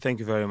Thank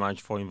you very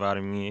much for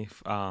inviting me.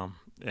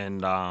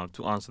 And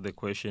to answer the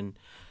question,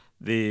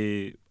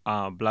 the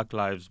Black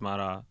Lives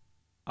Matter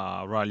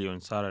rally on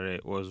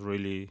Saturday was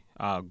really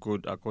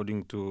good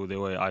according to the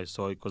way I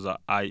saw it, because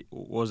I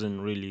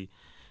wasn't really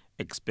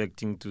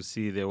expecting to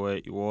see the way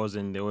it was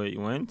and the way it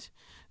went.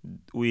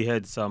 We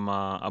had some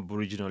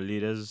Aboriginal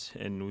leaders,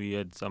 and we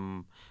had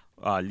some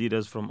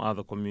leaders from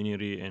other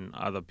community and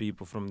other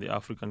people from the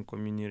African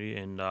community,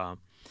 and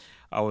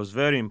I was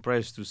very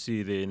impressed to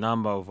see the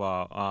number of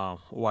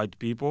white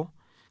people,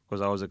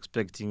 because I was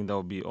expecting there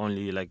would be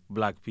only like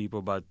black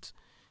people, but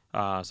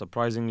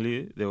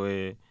surprisingly there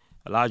were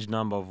a large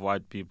number of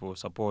white people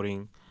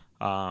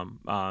um,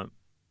 uh,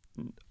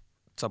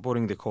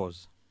 supporting the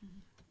cause.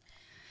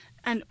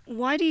 And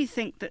why do you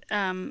think that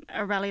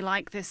a rally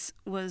like this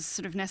was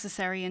sort of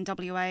necessary in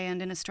WA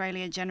and in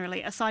Australia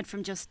generally, aside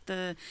from just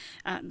the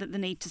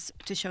need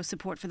to show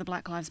support for the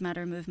Black Lives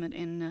Matter movement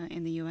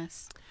in the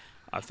US?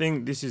 I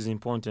think this is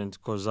important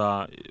because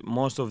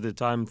most of the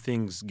time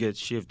things get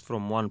shifted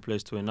from one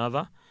place to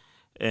another,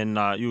 and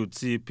you would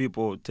see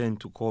people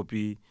tend to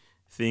copy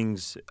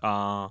things.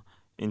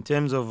 In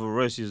terms of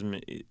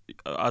racism,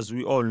 as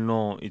we all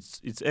know,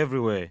 it's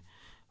everywhere.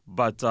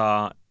 But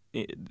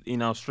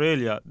in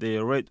Australia, the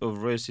rate of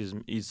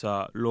racism is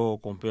low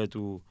compared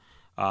to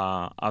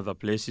other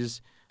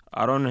places.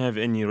 I don't have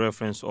any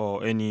reference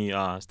or any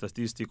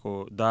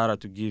statistical data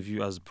to give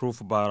you as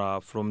proof,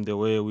 but from the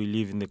way we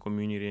live in the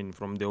community and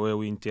from the way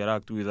we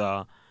interact with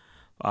the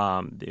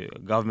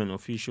government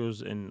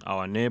officials and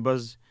our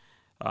neighbors,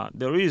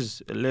 there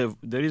is a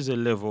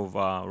level of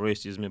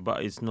racism,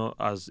 but it's not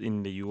as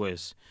in the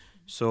U.S.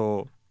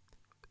 So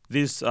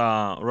this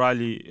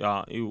rally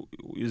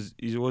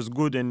it was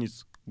good, and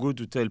it's good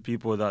to tell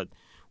people that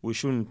we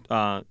shouldn't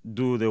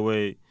do the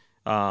way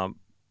uh,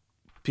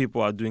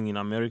 people are doing in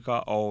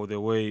America, or the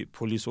way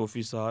police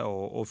officer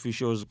or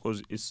officials,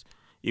 because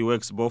it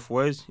works both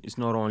ways. It's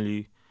not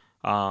only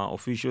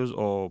officials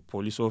or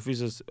police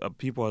officers,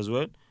 people as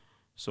well.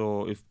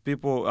 So if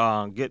people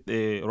get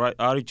the right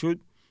attitude,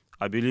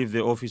 I believe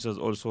the officers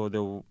also they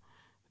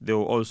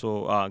will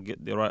also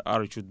get the right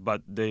attitude.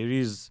 But there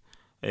is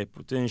a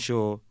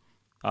potential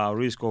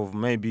risk of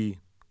maybe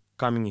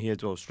coming here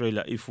to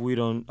Australia if we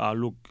don't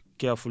look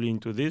carefully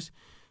into this.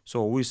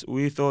 So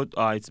we thought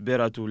it's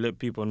better to let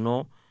people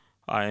know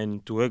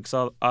and to wake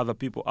other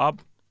people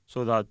up,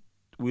 so that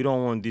we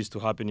don't want this to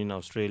happen in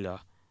Australia.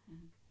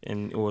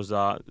 And it was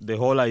the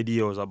whole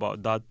idea was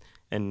about that,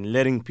 and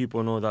letting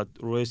people know that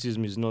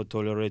racism is not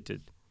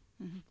tolerated.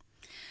 Mm-hmm.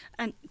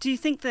 And do you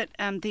think that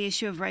the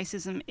issue of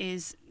racism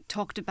is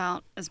talked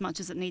about as much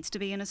as it needs to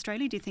be in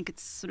Australia? Do you think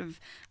it's sort of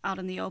out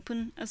in the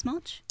open as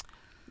much?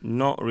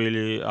 Not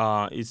really.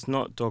 It's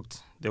not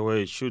talked the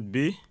way it should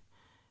be.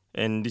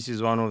 And this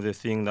is one of the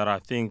things that I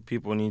think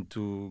people need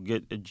to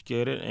get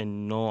educated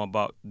and know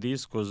about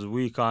this, because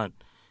we can't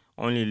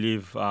only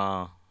leave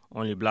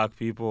only black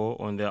people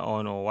on their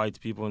own or white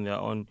people on their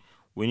own.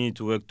 We need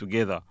to work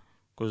together.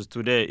 Because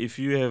today, if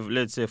you have,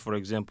 let's say, for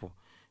example,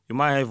 you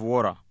might have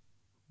water,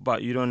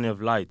 but you don't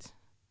have light,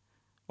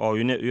 or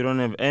you don't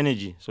have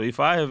energy. So if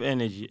I have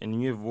energy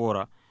and you have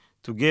water,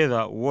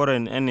 together, water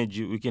and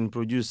energy, we can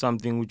produce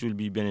something which will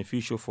be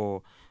beneficial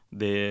for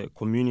the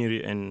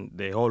community and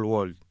the whole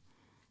world.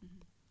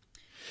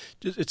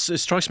 It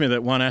strikes me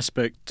that one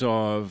aspect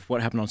of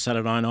what happened on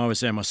Saturday, and I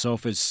was there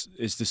myself, is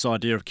this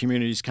idea of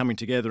communities coming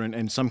together, and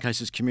in some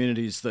cases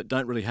communities that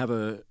don't really have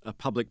a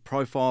public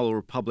profile or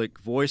a public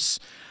voice.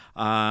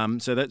 So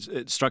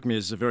it struck me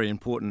as a very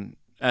important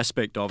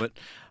aspect of it.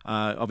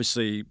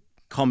 Obviously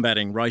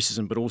combating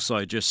racism, but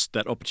also just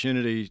that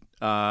opportunity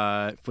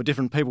for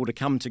different people to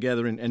come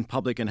together in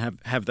public and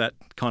have that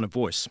kind of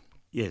voice.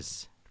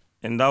 Yes,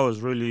 and that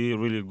was really,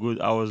 really good.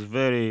 I was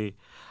very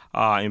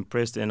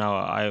impressed, and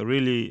I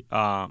really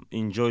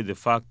enjoyed the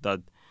fact that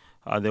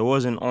there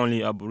wasn't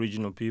only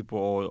Aboriginal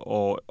people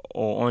or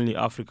only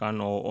African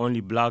or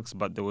only blacks,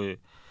 but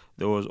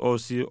there was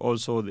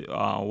also the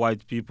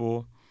white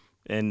people,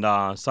 and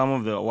some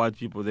of the white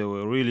people, they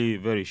were really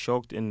very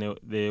shocked, and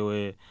they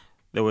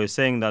were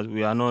saying that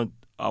we are not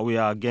we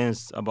are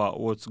against about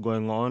what's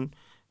going on.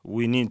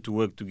 We need to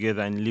work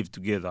together and live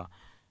together.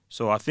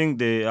 So I think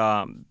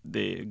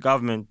the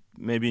government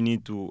maybe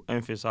need to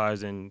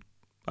emphasize and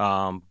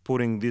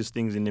putting these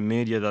things in the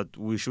media, that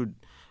we should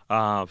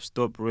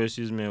stop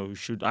racism. And we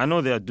should. I know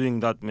they are doing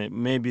that.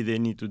 Maybe they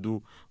need to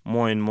do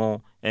more and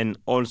more. And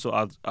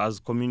also, as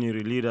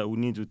community leader, we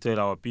need to tell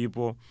our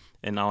people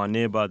and our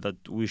neighbor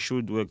that we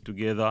should work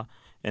together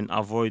and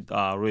avoid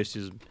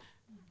racism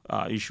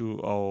issue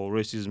or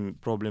racism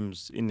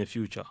problems in the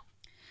future.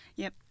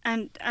 Yep.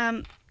 And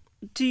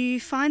do you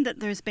find that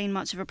there's been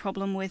much of a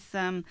problem with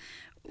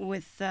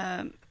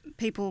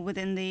people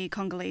within the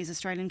Congolese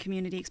Australian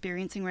community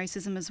experiencing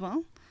racism as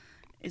well?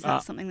 Is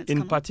that something that's in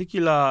come up?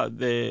 particular,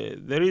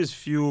 there is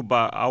few,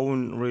 but I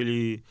wouldn't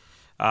really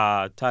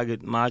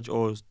target much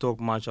or talk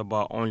much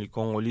about only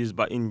Congolese.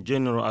 But in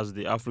general, as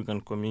the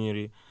African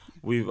community,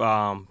 we've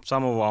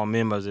some of our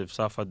members have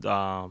suffered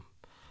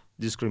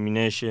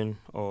discrimination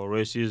or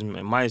racism.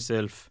 And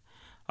myself,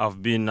 I've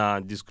been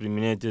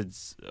discriminated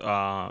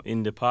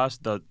in the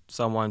past. That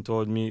someone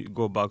told me,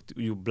 "Go back,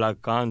 you black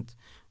can't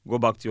go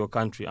back to your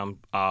country."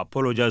 I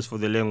apologize for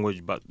the language,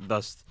 but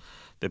that's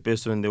the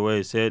person the way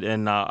he said,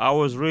 and I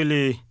was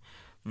really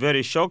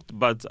very shocked.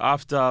 But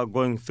after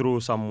going through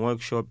some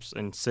workshops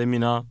and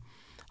seminar,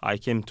 I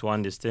came to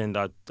understand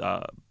that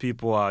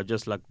people are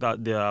just like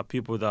that. There are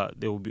people that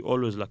they will be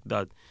always like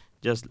that,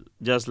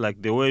 just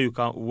like the way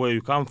where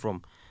you come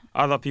from.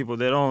 Other people,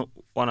 they don't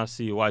want to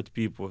see white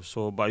people.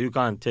 So, but you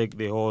can't take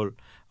the whole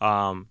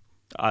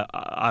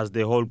as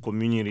the whole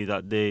community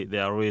that they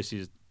are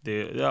racist.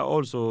 They are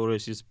also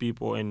racist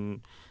people,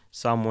 and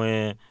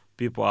somewhere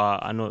people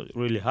are not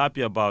really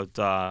happy about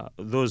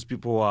those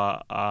people who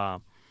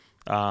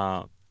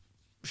are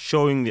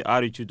showing the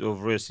attitude of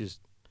racist.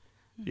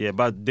 Yeah,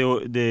 but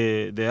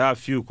there are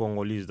few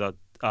Congolese that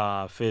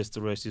faced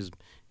racism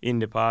in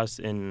the past,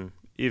 and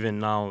even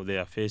now they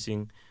are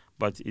facing.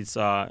 But it's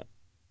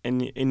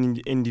an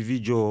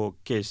individual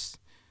case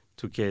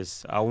to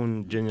case. I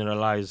won't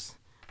generalize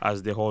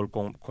as the whole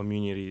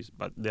communities,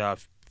 but there are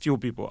few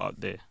people out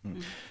there.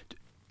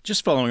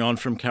 Just following on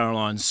from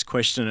Caroline's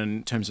question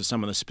in terms of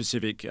some of the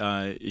specific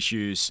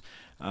issues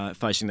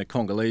facing the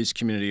Congolese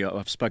community,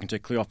 I've spoken to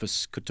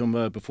Cleophas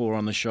Kutumba before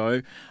on the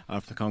show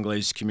from the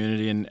Congolese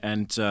community, and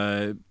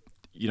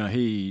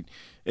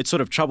it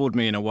sort of troubled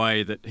me in a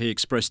way that he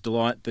expressed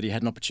delight that he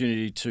had an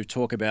opportunity to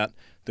talk about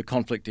the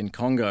conflict in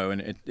Congo,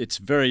 and it's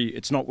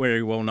not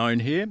very well known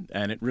here,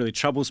 and it really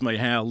troubles me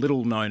how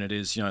little known it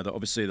is.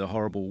 Obviously the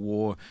horrible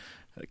war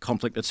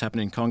conflict that's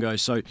happening in Congo.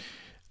 So,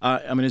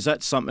 is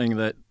that something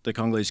that the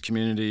Congolese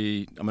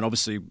community,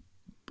 obviously,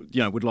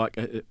 would like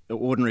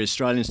ordinary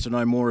Australians to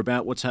know more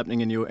about what's happening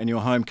in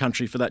your home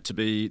country for that to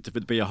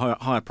be a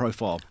higher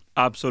profile?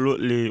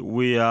 Absolutely,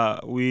 we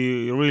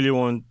really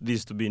want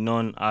this to be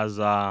known as.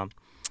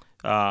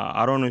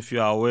 I don't know if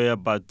you are aware,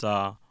 but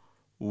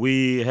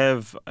we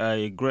have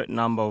a great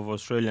number of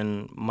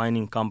Australian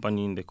mining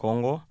companies in the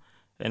Congo,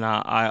 and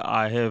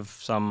I have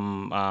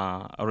some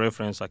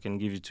reference I can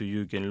give it to you.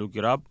 You can look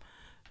it up.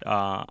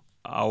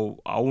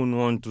 I wouldn't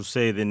want to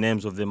say the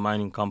names of the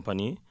mining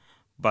company,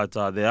 but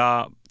there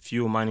are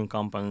few mining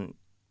companies,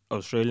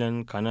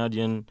 Australian,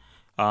 Canadian,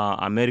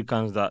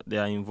 Americans, that they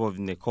are involved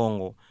in the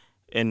Congo,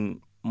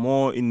 and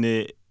more in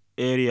the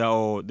area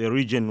or the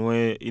region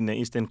where in the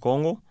Eastern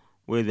Congo,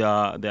 where they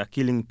are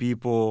killing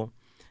people,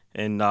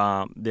 and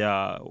they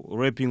are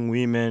raping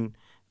women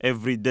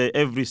every day,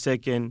 every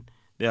second.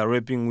 They are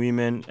raping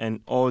women, and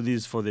all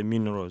this for the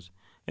minerals.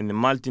 And the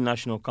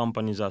multinational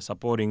companies are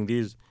supporting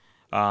this.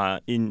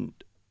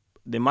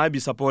 They might be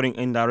supporting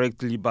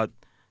indirectly, but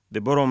the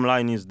bottom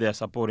line is they are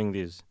supporting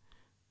this.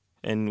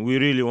 And we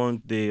really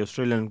want the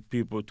Australian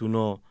people to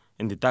know,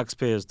 and the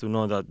taxpayers to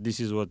know, that this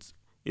is what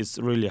is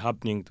really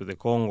happening to the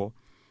Congo.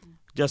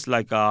 Just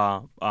like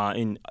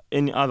in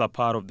any other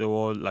part of the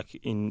world, like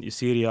in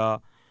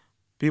Syria,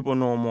 people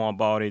know more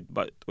about it,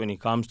 but when it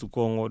comes to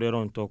Congo, they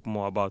don't talk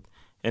more about.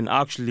 And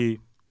actually,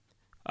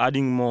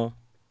 adding more,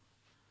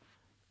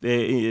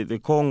 the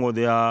Congo,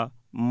 there are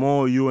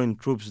more UN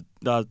troops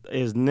that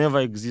has never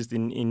existed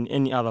in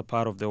any other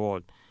part of the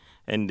world.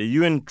 And the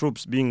UN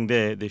troops being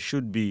there, they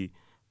should be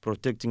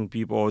protecting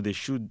people, or they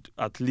should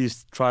at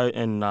least try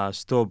and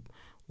stop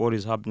what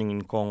is happening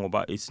in Congo,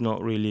 but it's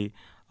not really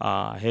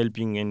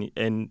helping.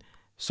 And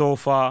so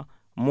far,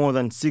 more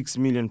than 6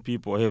 million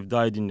people have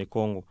died in the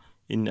Congo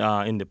in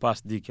the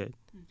past decade.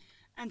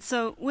 And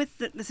so with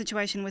the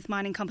situation with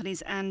mining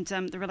companies and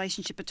the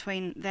relationship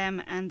between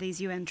them and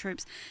these UN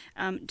troops,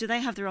 do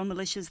they have their own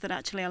militias that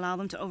actually allow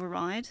them to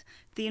override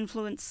the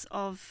influence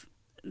of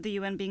the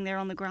UN being there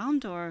on the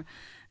ground? Or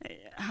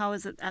how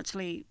is it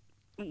actually,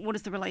 what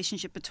is the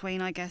relationship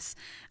between, I guess,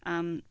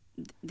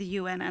 the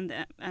UN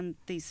and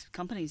these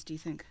companies, do you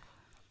think?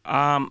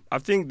 I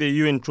think the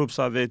UN troops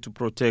are there to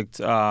protect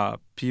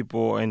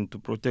people and to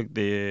protect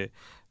the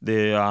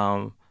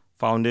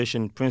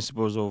foundation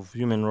principles of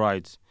human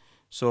rights.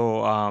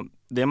 So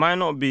there might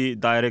not be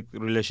direct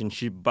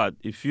relationship, but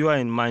if you are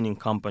in mining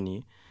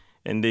company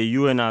and the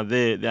UN are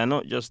there, they are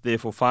not just there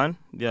for fun.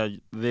 They are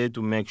there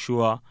to make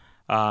sure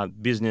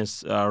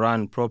business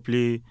run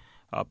properly.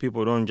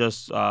 People don't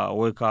just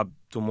wake up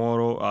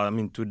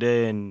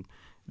today, and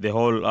the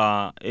whole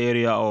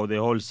area or the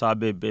whole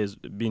suburb has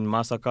been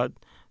massacred.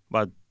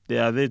 But they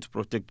are there to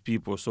protect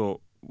people. So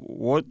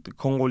what the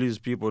Congolese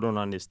people don't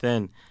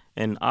understand,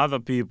 and other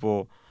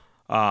people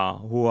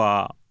who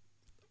are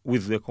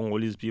with the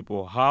Congolese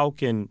people, how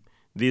can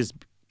this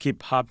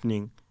keep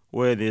happening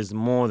where there's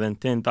more than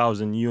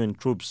 10,000 UN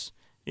troops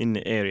in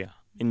the area,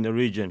 in the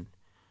region?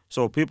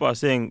 So people are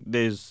saying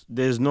there's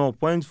no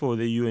point for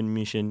the UN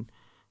mission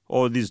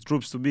or these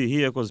troops to be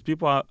here, because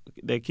people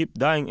they keep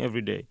dying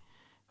every day.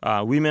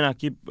 Women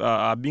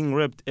are being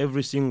raped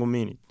every single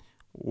minute.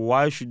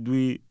 Why should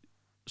we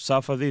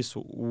suffer this?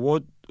 We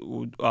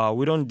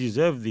don't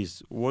deserve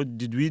this. What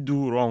did we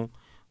do wrong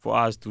for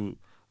us to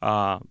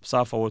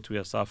suffer what we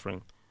are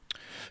suffering?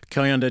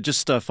 Kayonda,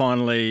 just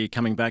finally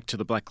coming back to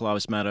the Black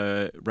Lives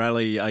Matter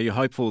rally, are you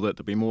hopeful that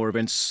there'll be more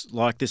events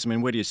like this? I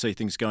mean, where do you see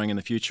things going in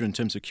the future in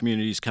terms of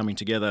communities coming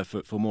together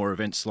for more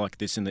events like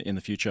this in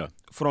the future?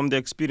 From the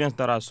experience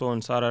that I saw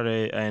on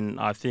Saturday, and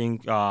I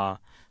think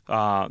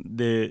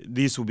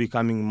this will be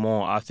coming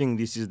more. I think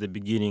this is the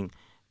beginning,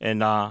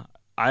 and I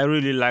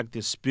really like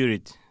the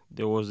spirit.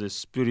 There was a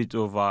spirit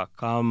of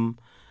calm,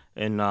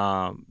 and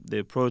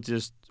the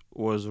protest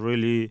was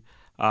really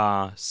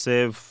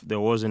safe. There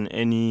wasn't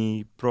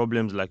any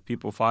problems like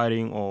people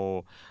fighting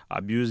or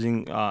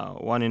abusing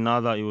one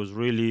another. It was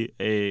really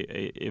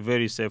a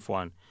very safe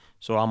one.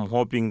 So I'm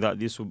hoping that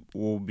this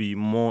will be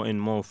more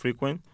and more frequent.